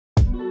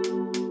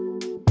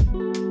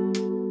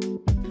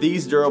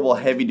These durable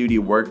heavy-duty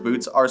work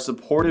boots are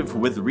supportive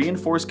with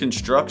reinforced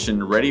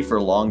construction ready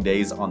for long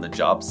days on the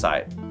job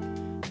site.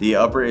 The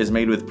upper is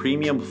made with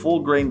premium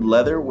full-grain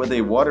leather with a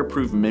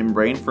waterproof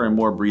membrane for a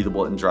more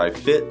breathable and dry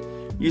fit,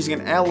 using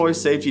an alloy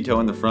safety toe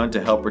in the front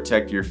to help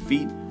protect your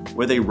feet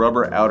with a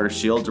rubber outer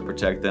shield to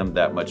protect them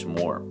that much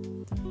more.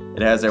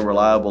 It has a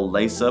reliable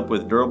lace-up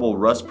with durable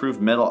rust-proof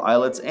metal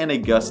eyelets and a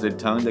gusseted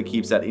tongue that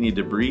keeps out any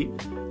debris,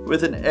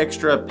 with an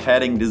extra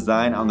padding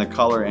design on the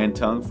collar and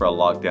tongue for a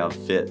lockdown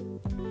fit.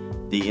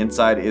 The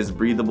inside is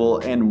breathable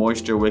and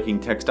moisture-wicking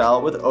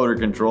textile with odor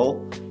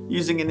control,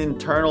 using an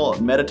internal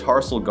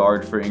metatarsal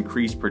guard for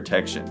increased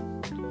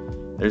protection.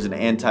 There's an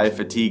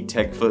anti-fatigue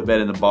tech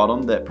footbed in the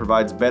bottom that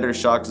provides better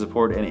shock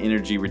support and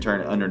energy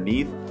return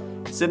underneath,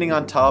 sitting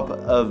on top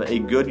of a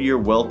Goodyear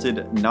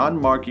welted,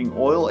 non-marking,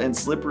 oil and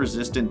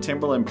slip-resistant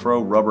Timberland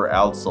Pro rubber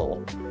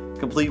outsole,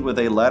 complete with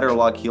a ladder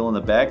lock heel in the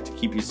back to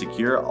keep you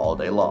secure all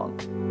day long.